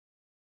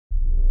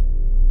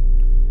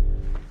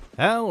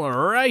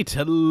Alright,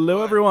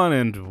 hello everyone,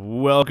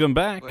 and welcome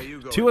back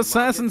to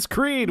Assassin's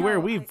Creed, where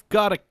we've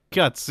got a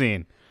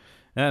cutscene.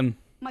 And,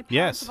 My parents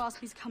yes, have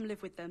asked me to come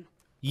live with them.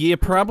 yeah,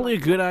 probably a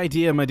good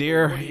idea, my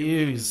dear.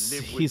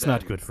 He's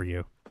not good for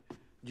you.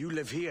 You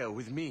live here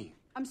with me.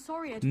 I'm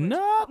sorry, Edward,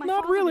 Not but my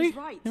father really. was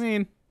right. I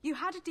mean, You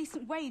had a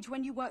decent wage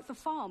when you worked the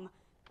farm.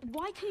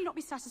 Why can you not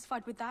be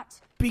satisfied with that?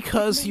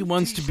 because he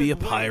wants to be a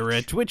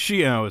pirate, which,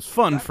 you know, is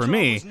fun for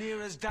me.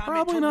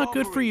 Probably not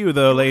good for you,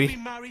 though, lady. Be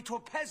married to a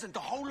peasant the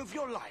whole of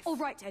your life. All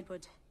right,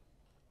 Edward.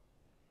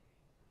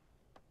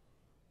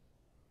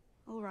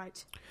 All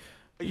right.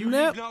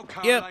 Nope.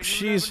 Yep,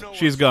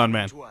 she's gone,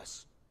 man.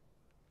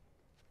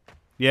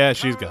 Yeah,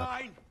 she's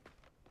gone.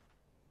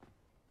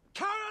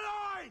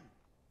 Caroline!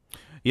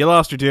 You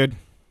lost her, dude.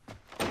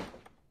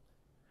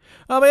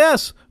 Oh, but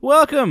yes,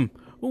 welcome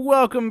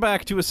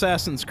back to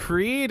Assassin's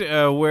Creed,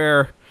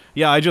 where,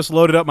 yeah, I just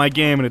loaded up my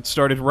game and it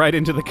started right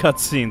into the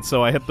cutscene,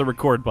 so I hit the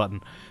record button.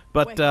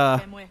 But,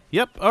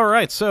 yep,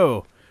 alright,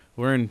 so,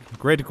 we're in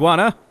Great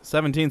Iguana,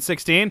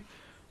 1716.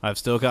 I've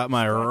still got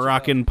my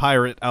rockin'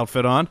 pirate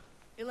outfit on.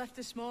 You left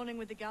this morning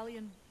with the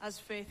galleon, as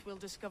faith will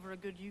discover a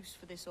good use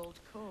for this old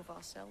cove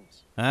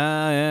ourselves.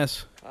 Ah,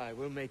 yes. I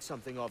will make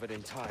something of it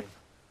in time.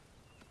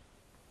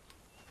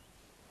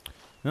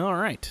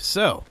 Alright,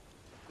 so,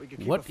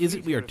 what is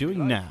it we are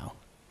doing now?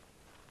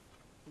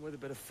 With a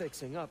bit of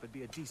fixing up, it'd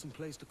be a decent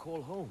place to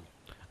call home.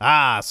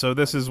 Ah, so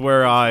this is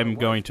where I'm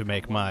going to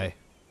make my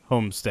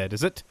homestead,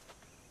 is it?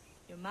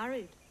 You're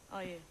married,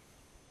 are you?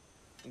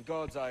 In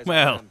God's eyes,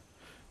 Well,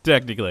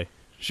 technically,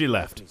 she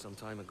left. some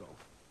time ago.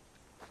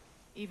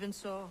 Even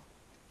so,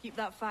 keep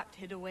that fact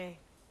hid away.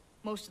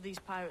 Most of these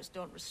pirates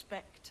don't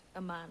respect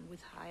a man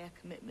with higher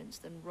commitments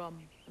than rum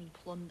and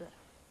plunder.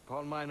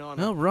 Upon mine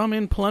honor. Well, rum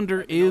and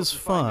plunder is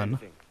fun.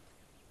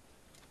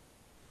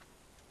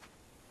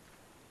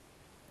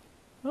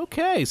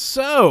 Okay,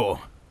 so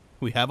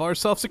we have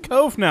ourselves a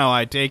cove now,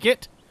 I take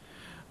it.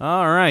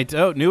 Alright,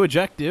 oh, new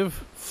objective.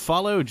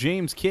 Follow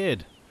James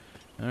Kidd.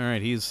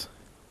 Alright, he's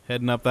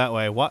heading up that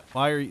way. What?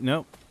 Why are you?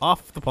 Nope.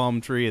 Off the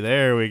palm tree.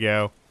 There we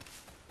go.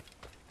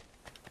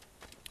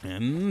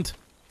 And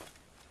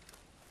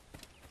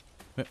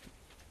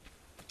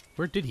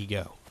where did he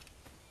go?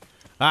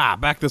 Ah,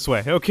 back this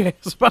way. Okay, I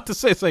was about to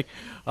say, it's like,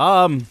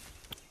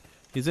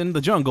 he's in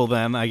the jungle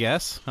then, I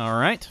guess.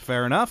 Alright,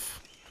 fair enough.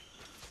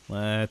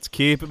 Let's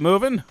keep it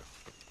moving.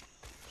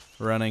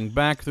 Running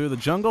back through the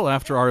jungle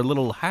after our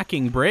little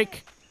hacking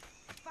break.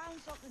 Found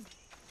something.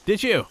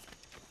 Did you?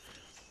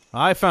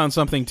 I found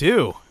something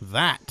too.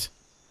 That.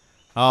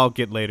 I'll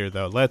get later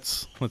though.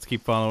 Let's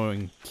keep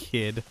following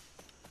Kid.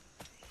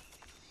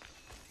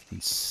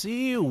 And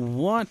see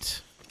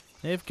what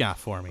they've got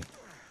for me.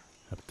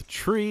 Up the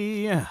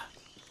tree.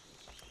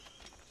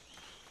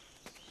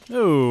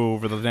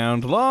 Over the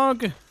downed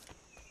log.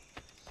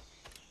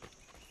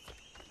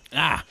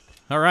 Ah!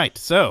 Alright,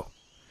 so,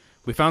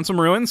 we found some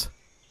ruins.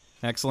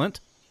 Excellent.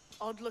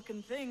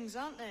 Odd-looking things,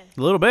 aren't they? A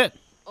little bit.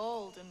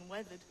 Old and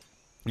weathered.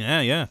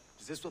 Yeah, yeah.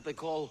 Is this what they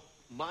call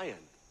Mayan?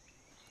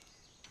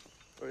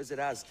 Or is it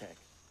Aztec?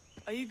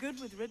 Are you good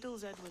with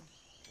riddles, Edward?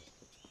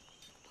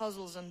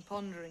 Puzzles and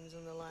ponderings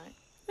and the like?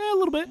 Yeah, a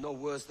little bit. No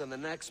worse than the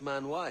next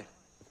man, why?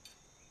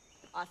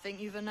 I think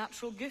you've a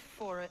natural gift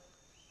for it.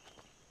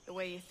 The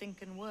way you think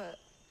and work.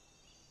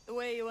 The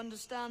way you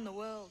understand the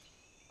world.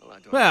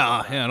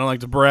 Well, yeah, I don't like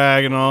to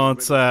brag and all.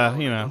 It's,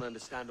 you know,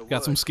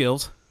 got some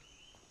skills.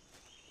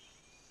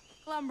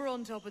 Clamber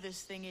on top of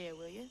this thing here,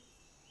 will you?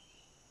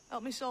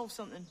 Help me solve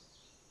something.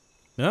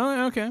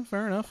 Oh, okay,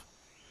 fair enough.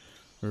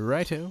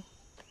 Righto.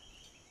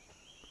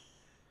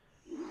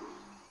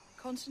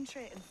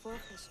 Concentrate and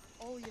focus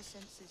all your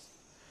senses.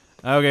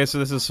 Okay, so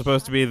this is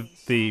supposed to be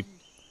the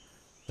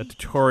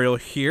tutorial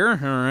here.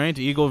 Alright,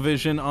 eagle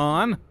vision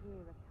on.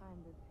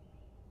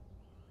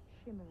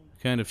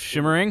 Kind of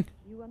shimmering.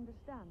 You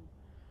understand?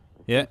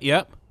 Yeah,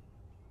 yep.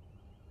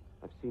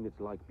 I've seen its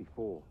like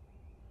before,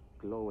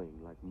 glowing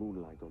like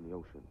moonlight on the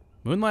ocean.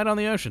 Moonlight on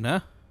the ocean,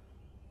 huh?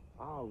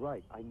 Ah,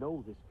 right, I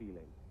know this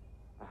feeling.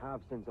 I have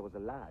since I was a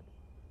lad.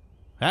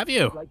 Have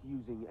you? It's like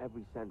using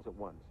every sense at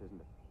once, isn't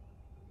it?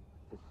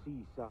 To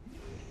see something.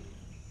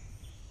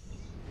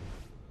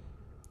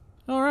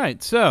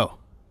 Alright, so.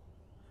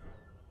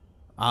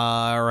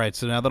 Alright,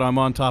 so now that I'm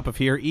on top of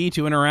here, E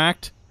to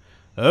interact.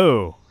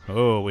 Oh,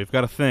 we've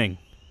got a thing.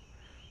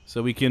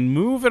 So we can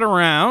move it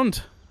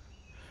around.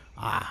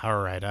 Ah,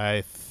 alright,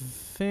 I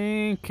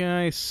think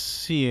I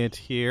see it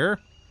here.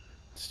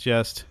 Let's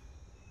just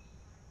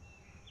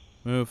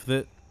move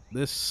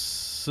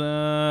this,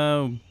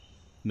 no,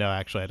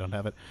 actually I don't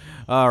have it.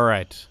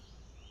 Alright.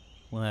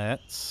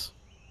 Let's...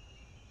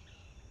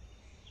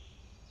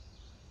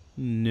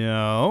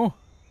 No.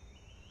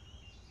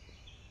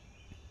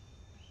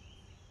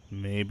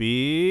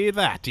 Maybe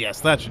that.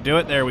 Yes, that should do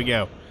it. There we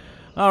go.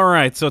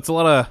 Alright, so it's a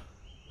lot of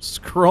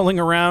scrolling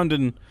around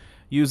and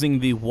using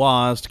the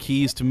WASD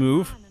keys to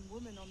move. Man and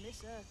woman on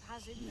this earth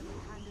has in them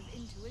a kind of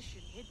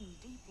intuition hidden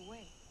deep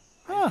away.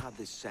 I've had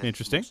this sense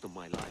interesting. most of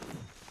my life.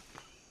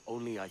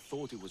 Only I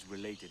thought it was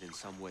related in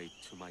some way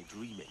to my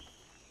dreaming.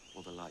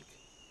 or the like.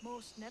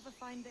 Most never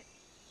find it.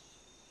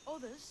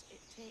 Others,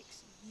 it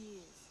takes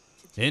years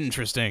to teach.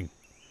 Interesting.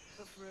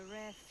 But for a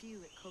rare few,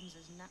 it comes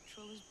as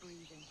natural as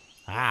breathing.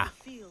 Ah.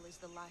 What you feel is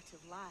the light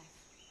of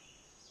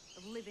life,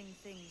 of living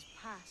things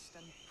past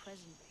and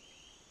present,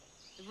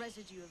 the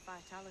residue of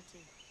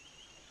vitality.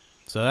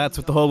 So that's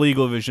what the whole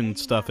Eagle Vision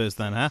stuff is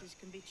then, huh?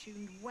 Can be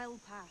tuned well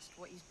past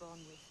what he's born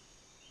with,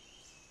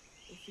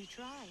 if he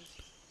tries.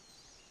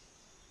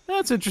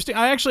 That's interesting.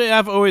 I actually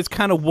have always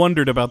kind of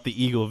wondered about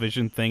the Eagle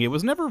Vision thing. It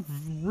was never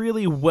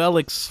really well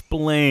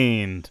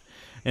explained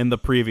in the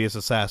previous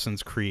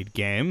Assassin's Creed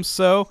games,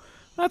 so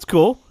that's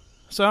cool.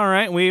 So, all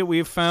right,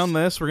 we've found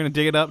this. We're going to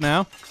dig it up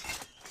now.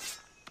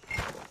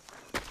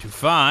 To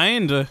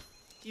find...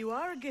 You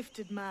are a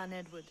gifted man,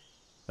 Edward.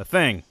 a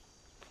thing.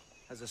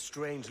 Has a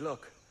strange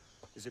look.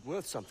 Is it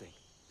worth something?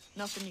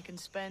 Nothing you can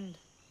spend.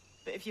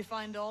 But if you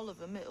find all of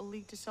them, it'll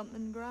lead to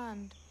something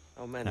grand.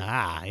 How many?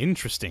 Ah,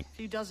 interesting. A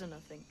few dozen, I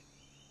think.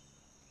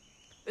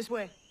 This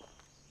way.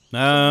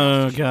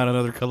 Oh, God,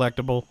 another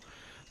collectible.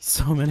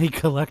 So many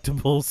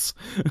collectibles.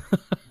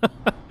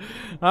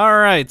 All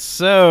right,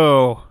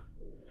 so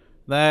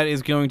that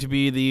is going to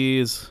be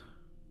these.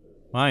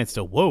 Mine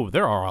still. Whoa,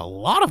 there are a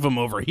lot of them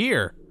over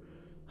here.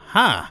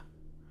 Huh.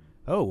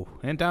 Oh,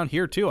 and down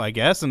here too, I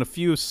guess, and a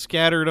few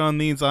scattered on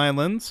these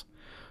islands.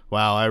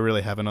 Wow, I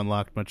really haven't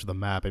unlocked much of the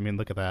map. I mean,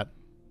 look at that.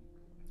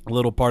 A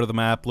little part of the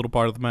map, little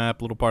part of the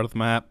map, little part of the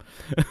map.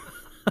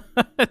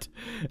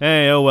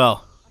 Hey, oh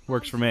well.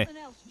 Works for me.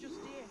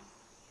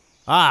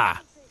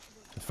 Ah!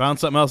 I found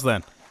something else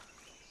then.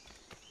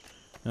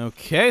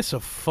 Okay, so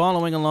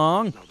following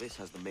along. Now this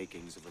has the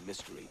makings of a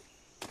mystery.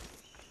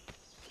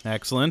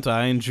 Excellent.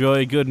 I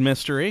enjoy good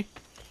mystery.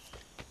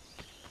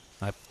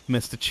 I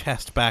missed a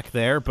chest back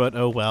there, but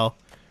oh well.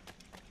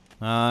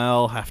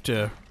 I'll have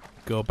to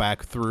go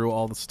back through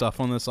all the stuff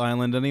on this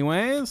island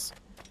anyways.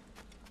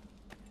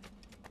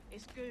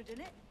 It's good,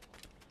 isn't it?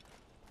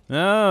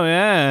 Oh,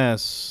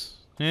 yes.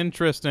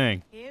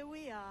 Interesting. Here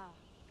we are.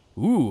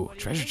 Ooh,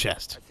 treasure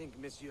chest. I think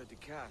Monsieur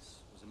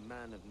Ducasse was a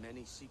man of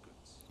many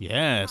secrets.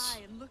 Yes.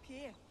 Aye, and look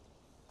here.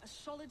 A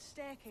solid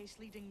staircase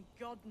leading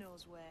God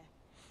knows where.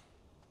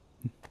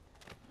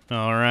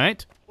 All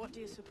right. What do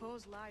you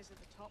suppose lies at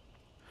the top?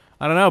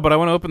 I don't know, but I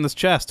want to open this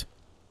chest.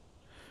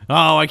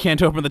 Oh, I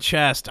can't open the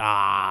chest.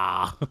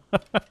 Ah.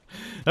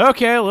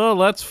 Okay, well,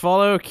 let's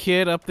follow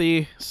Kid up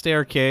the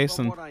staircase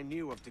From and what I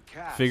knew of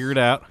Ducasse, figure it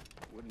out.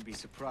 wouldn't be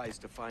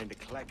surprised to find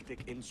eclectic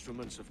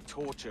instruments of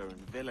torture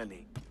and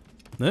villainy.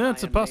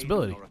 That's a Iron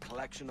possibility. Maiden or a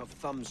collection of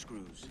thumb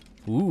screws.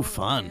 Ooh, Or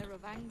fun. an air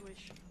of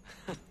anguish.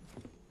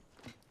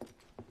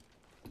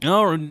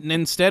 Oh,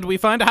 instead we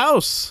find a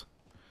house,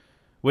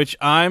 which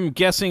I'm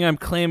guessing I'm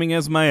claiming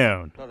as my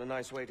own. Not a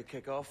nice way to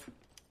kick off.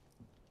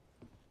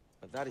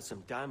 But that is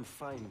some damn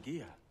fine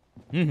gear.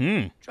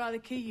 Mm-hmm. Try the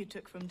key you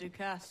took from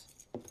Ducasse.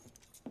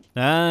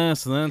 Ah,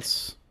 so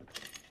that's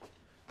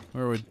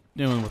where we're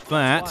doing with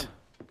that.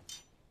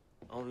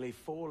 One. Only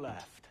 4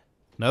 left.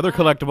 Another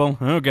collectible.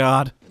 Oh,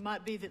 God. It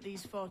might be that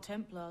these 4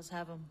 Templars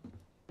have them.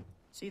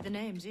 See the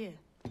names here.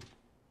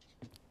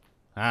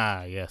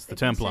 Ah, yes, the They've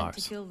been sent Templars.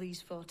 to kill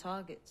these 4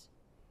 targets.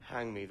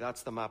 Hang me,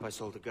 that's the map I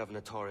sold to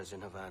Governor Torres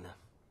in Havana.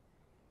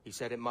 He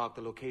said it marked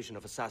the location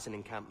of assassin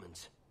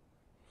encampments.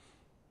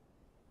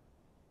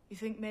 You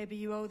think maybe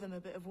you owe them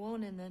a bit of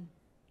warning then?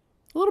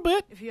 A little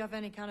bit. If you have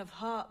any kind of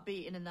heart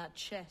beating in that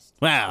chest.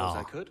 Wow.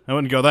 Suppose I could. I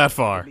wouldn't go that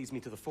far. It leads me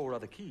to the 4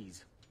 other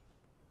keys.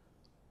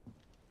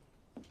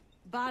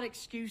 Bad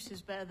excuse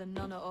is better than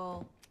none at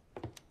all.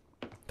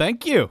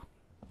 Thank you.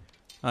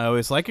 I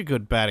always like a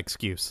good bad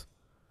excuse.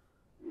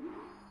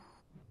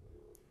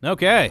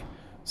 Okay,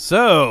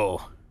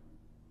 so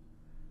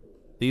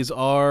these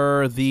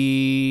are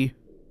the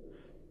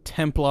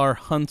Templar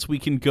hunts we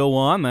can go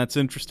on. That's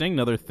interesting.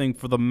 Another thing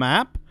for the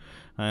map.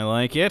 I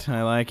like it.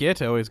 I like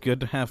it. Always good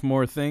to have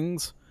more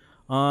things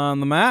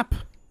on the map.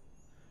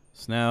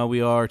 So now we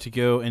are to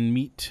go and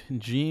meet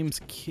James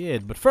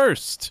Kidd. But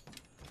first,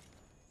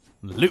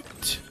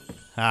 loot.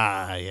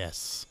 Ah,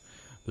 yes.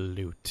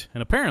 Loot.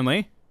 And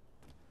apparently,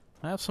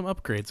 I have some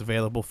upgrades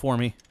available for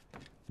me.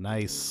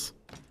 Nice.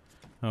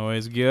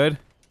 Always good.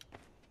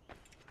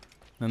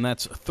 And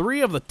that's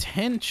 3 of the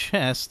 10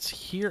 chests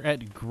here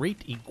at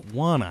Great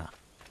Iguana.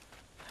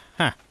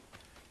 Huh.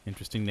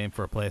 Interesting name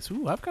for a place.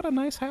 Ooh, I've got a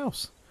nice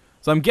house.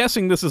 So I'm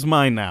guessing this is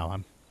mine now.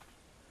 I'm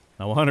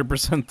not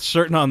 100%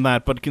 certain on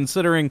that, but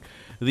considering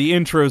the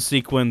intro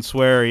sequence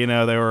where, you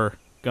know, they were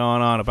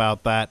going on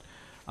about that,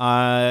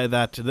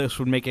 that this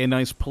would make a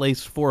nice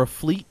place for a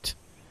fleet,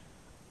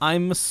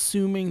 I'm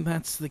assuming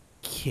that's the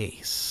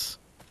case.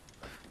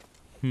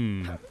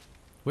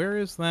 Where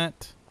is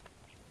that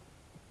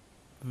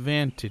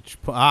vantage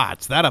point? Ah,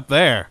 it's that up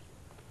there.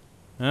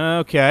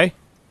 Okay.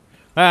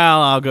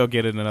 Well, I'll go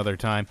get it another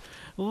time.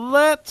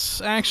 Let's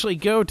actually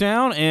go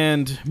down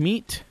and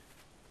meet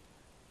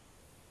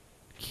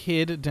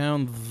Kid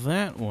down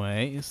that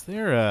way. Is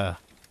there a...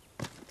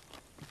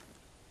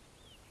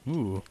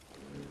 Ooh.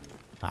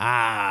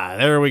 Ah,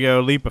 there we go.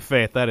 Leap of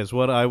faith. That is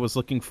what I was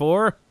looking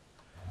for.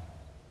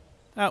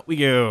 Out we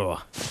go.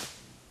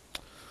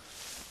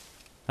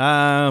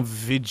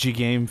 Video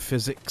game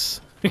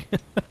physics.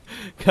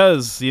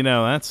 Because, you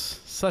know, that's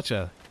such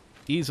a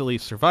easily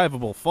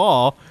survivable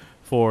fall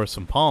for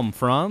some palm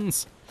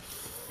fronds.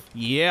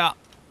 Yeah.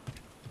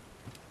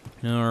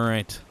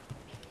 Alright.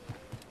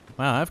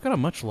 Wow, I've got a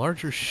much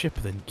larger ship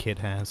than Kit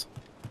has.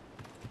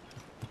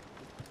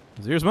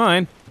 Here's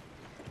mine.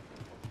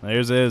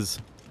 There's his.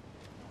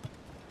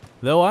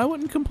 Though I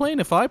wouldn't complain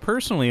if I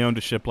personally owned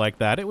a ship like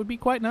that. It would be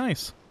quite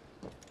nice.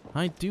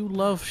 I do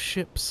love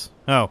ships.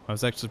 Oh, I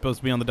was actually supposed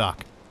to be on the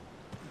dock.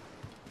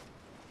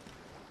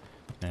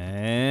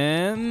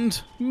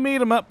 And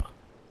meet him up.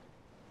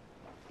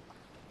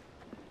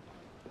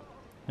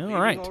 All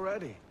right.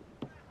 Already.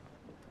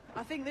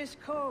 I think this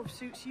cove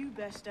suits you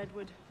best,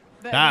 Edward.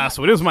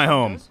 So it is my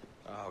home.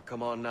 Oh,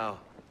 come on now.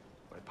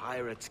 We're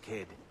pirates,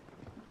 kid.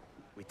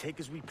 We take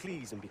as we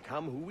please and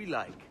become who we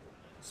like.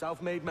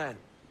 Self-made men.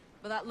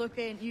 But that look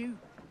ain't you.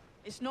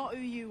 It's not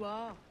who you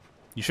are.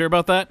 You sure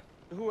about that?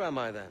 Who am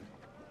I then?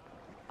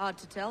 Hard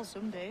to tell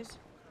some days.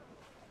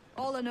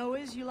 All I know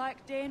is you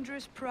like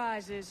dangerous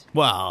prizes.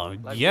 Well,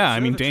 Like yeah, I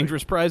mean, observatory.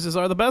 dangerous prizes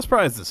are the best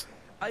prizes.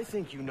 I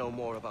think you know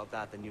more about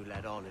that than you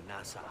let on in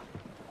Nassau.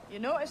 You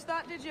noticed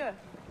that, did you?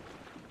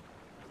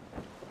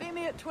 Meet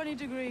me at 20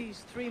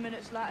 degrees, 3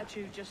 minutes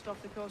latitude, just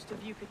off the coast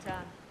of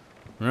Yucatan.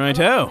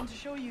 Righto. I'm going to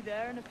show you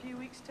there in a few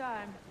weeks'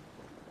 time.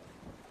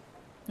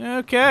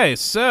 Okay,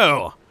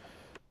 so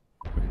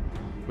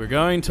we're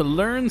going to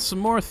learn some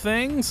more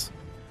things.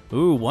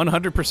 Ooh,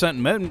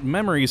 100%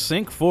 memory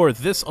sync for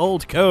this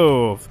old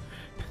cove.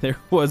 There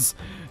was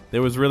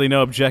really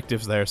no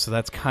objectives there, so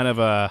that's kind of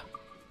a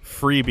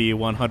freebie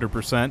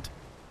 100%.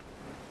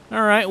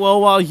 All right, well,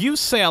 while you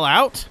sail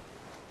out,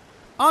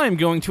 I'm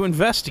going to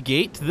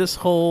investigate this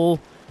whole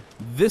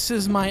 "this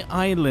is my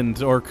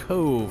island" or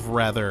cove,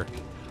 rather.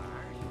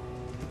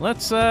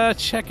 Let's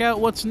check out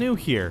what's new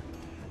here.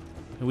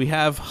 We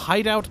have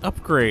hideout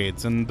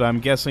upgrades, and I'm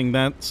guessing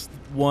that's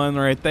one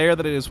right there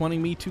that it is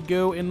wanting me to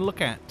go and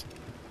look at.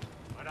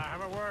 Might I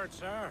have a word,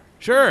 sir?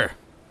 Sure.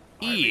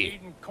 I'm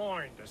needing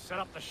coin to set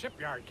up the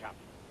shipyard, Captain.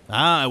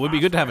 Ah, it would be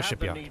good to have a Faster we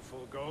shipyard. the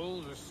needful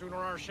gold, the sooner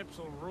our ships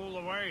will rule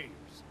the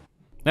waves.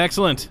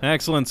 Excellent,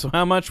 excellent. So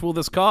how much will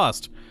this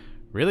cost?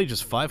 Really,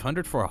 just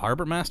 500 for a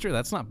harbor master?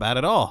 That's not bad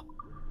at all.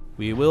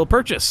 We will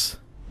purchase.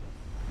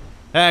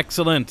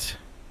 Excellent.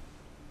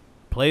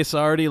 Place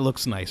already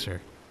looks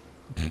nicer.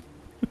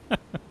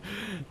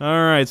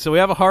 Alright, so we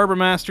have a harbor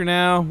master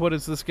now. What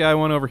does this guy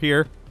want over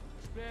here?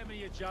 Spare me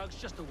your jugs,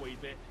 just a wee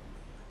bit.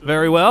 The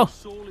Very ladies well.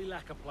 sorely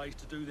lack a place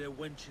to do their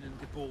wenching and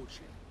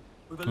debauching.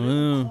 With a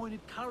little coin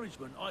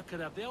encouragement, I could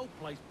have the old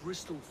place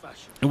Bristol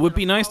fashion. It would And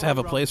be nice to have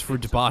a thorough place for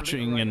fix to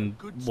debauching liberate a and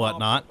good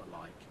whatnot. sample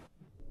alike.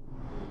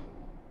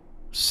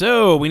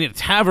 So, we need a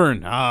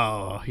tavern.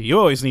 Oh, you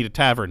always need a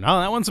tavern. Oh,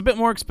 that one's a bit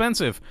more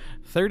expensive.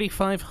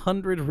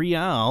 3,500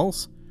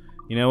 reals.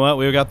 You know what?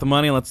 We've got the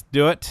money. Let's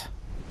do it.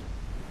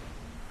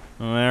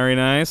 Very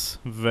nice.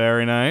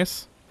 Very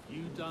nice.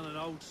 You done an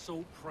old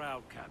salt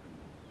proud, Captain.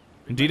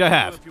 Indeed I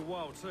have. Worth your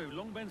while too.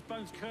 Long Ben's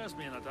bones curse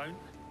me and I don't.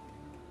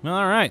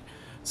 All right.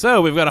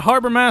 So, we've got a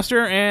harbor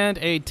master and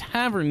a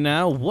tavern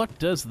now. What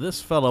does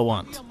this fellow Be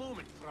want? a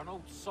moment for an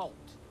old salt.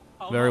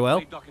 Very well.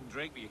 I can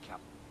drink with you,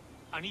 Captain.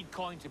 I need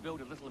coin to build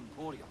a little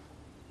emporium.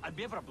 I'd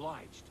be ever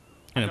obliged.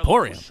 An And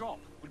emporium? A local shop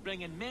would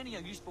bring in many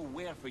a useful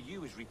ware for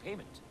you as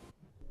repayment.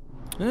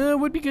 It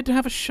would be good to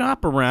have a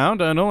shop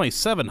around, and only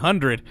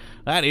 700.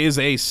 That is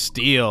a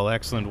steal.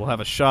 Excellent. We'll have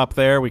a shop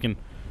there. We can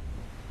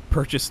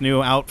purchase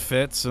new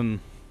outfits and,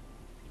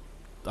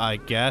 I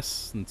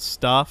guess, and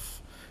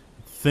stuff.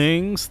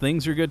 Things.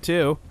 Things are good,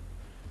 too.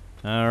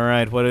 All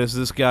right, what does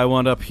this guy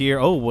want up here?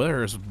 Oh,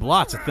 there's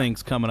lots of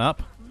things coming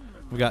up.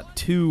 We got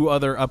 2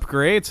 other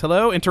upgrades.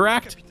 Hello,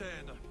 interact.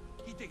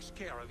 He takes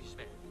care of his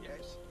men,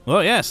 yes? Oh,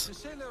 yes. The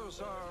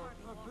sailors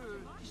are a peu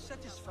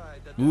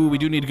dissatisfied that Ooh, we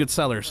there do need are good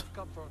sellers. of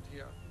comfort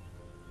here.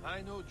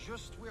 I know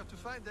just where to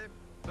find them,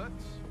 but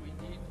we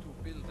need to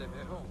build them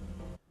a home.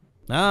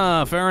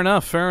 Ah, fair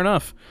enough, fair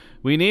enough.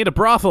 We need a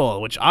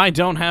brothel, which I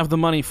don't have the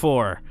money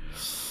for.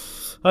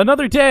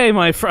 Another day,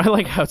 my friend. I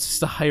like how it's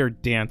to hire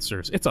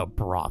dancers. It's a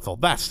brothel.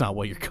 That's not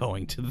what you're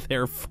going to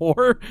there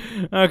for.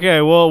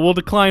 Okay, well, we'll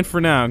decline for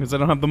now, because I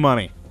don't have the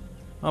money.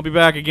 I'll be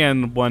back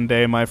again one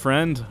day, my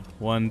friend.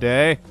 One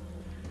day.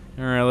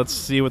 Alright, let's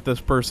see what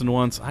this person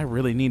wants. I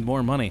really need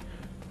more money.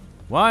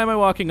 Why am I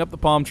walking up the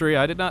palm tree?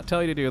 I did not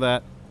tell you to do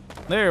that.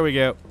 There we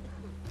go.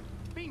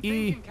 Been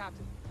E. thinking,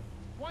 Captain.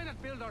 Why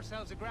not build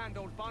ourselves a grand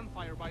old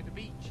bonfire by the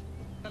beach?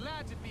 The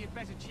lads would be in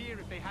better cheer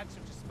if they had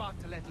such a spot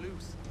to let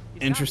loose.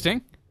 Is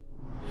Interesting.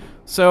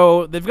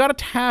 So, they've got a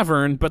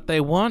tavern, but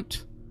they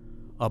want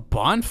a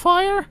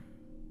bonfire?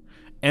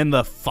 And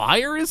the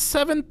fire is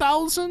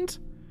 7,000?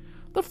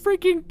 The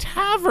freaking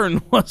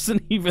tavern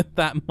wasn't even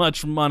that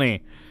much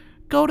money.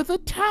 Go to the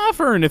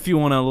tavern if you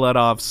want to let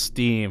off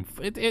steam.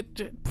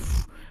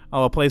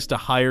 Oh, a place to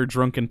hire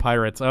drunken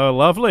pirates. Oh,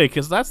 lovely,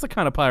 because that's the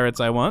kind of pirates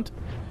I want.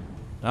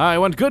 I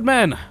want good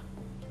men,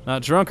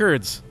 not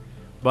drunkards.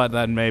 but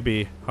that may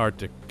be hard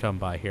to come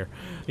by here.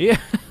 Yeah,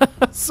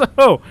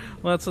 so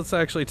let's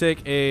actually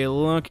take a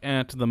look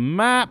at the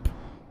map.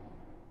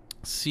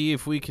 See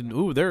if we can...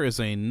 Ooh, there is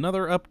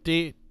another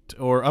update,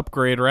 or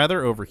upgrade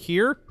rather, over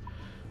here.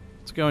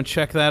 Let's go and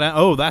check that out.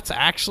 Oh, that's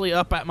actually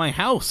up at my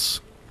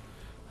house.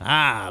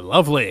 Ah,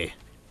 lovely.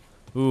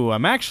 Ooh,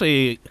 I'm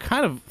actually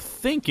kind of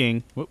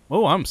thinking...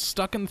 Oh, I'm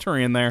stuck in the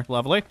terrain there.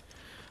 Lovely.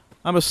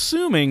 I'm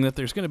assuming that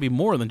there's going to be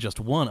more than just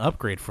one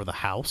upgrade for the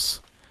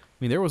house. I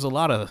mean, there was a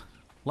lot of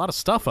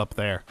stuff up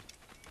there.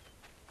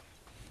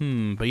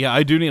 But yeah,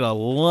 I do need a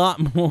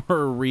lot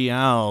more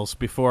reals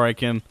before I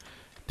can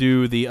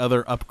do the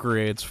other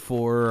upgrades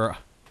for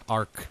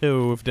our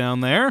cove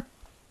down there.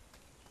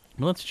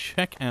 Let's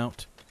check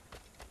out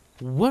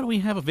what we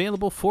have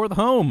available for the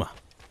home.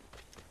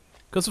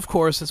 Because, of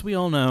course, as we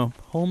all know,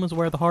 home is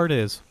where the heart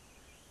is.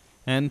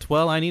 And,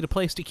 well, I need a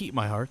place to keep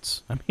my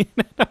hearts. I mean,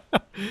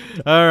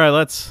 all right,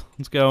 let's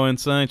go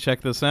inside,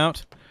 check this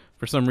out.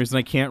 For some reason,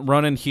 I can't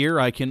run in here.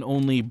 I can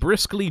only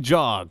briskly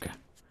jog.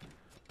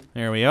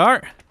 There we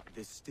are.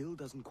 This still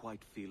doesn't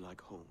quite feel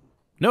like home.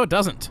 No, it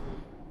doesn't.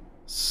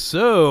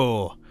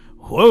 So,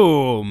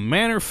 whoa,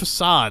 manor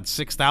facade,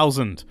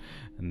 6,000.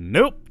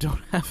 Nope,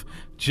 don't have...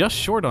 Just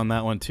short on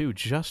that one, too.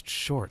 Just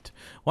short.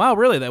 Wow,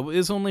 really, that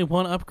is only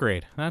one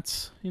upgrade.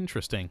 That's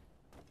interesting.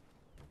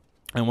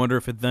 I wonder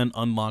if it then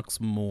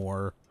unlocks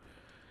more.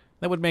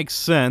 That would make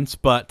sense,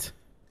 but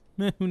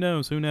who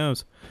knows, who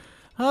knows.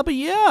 But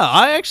yeah,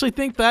 I actually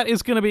think that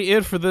is going to be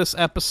it for this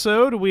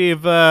episode. We've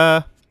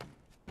interacted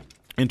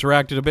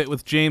a bit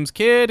with James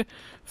Kidd,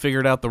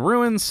 figured out the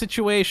ruins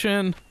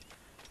situation.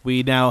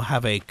 We now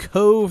have a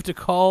cove to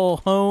call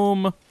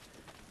home,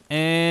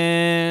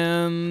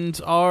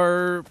 and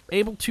are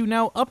able to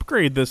now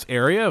upgrade this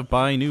area,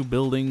 buy new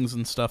buildings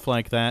and stuff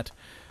like that.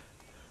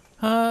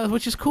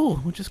 Which is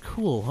cool,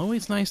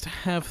 Always nice to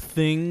have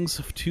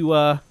things to,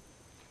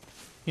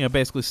 you know,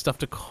 basically stuff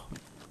to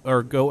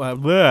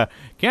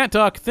can't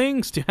talk,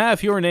 things to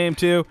have your name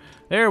to.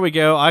 There we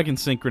go, I can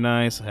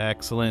synchronize.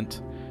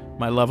 Excellent.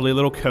 My lovely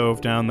little cove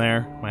down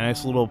there. My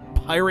nice little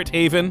pirate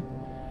haven.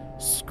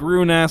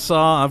 Screw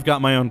Nassau, I've got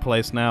my own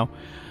place now.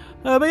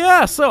 But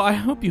yeah, so I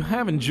hope you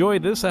have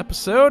enjoyed this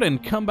episode,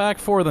 and come back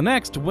for the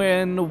next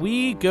when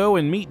we go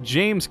and meet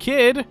James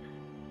Kidd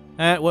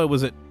at, what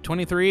was it,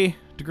 23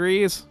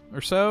 degrees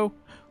or so?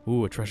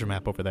 Ooh, a treasure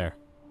map over there.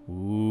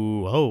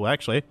 Ooh, oh,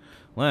 actually,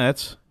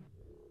 let's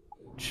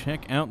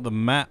check out the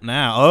map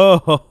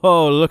now.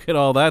 Oh, look at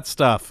all that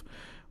stuff.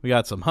 We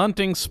got some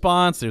hunting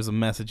spots. There's a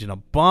message in a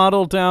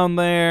bottle down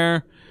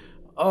there.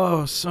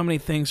 Oh, so many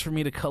things for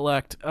me to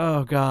collect.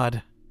 Oh,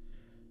 God.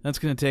 That's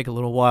going to take a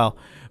little while,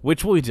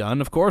 which will be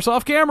done, of course,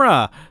 off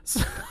camera.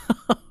 So,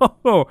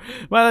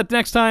 by the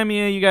next time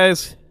you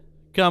guys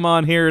come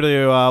on here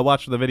to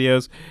watch the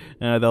videos,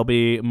 there'll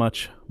be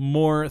much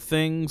more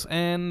things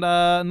and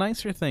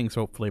nicer things,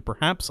 hopefully.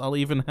 Perhaps I'll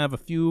even have a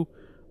few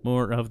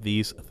more of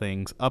these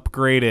things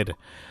upgraded.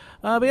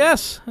 But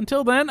yes,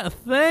 until then,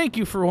 thank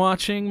you for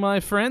watching, my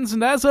friends,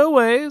 and as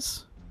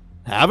always,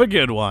 have a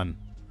good one.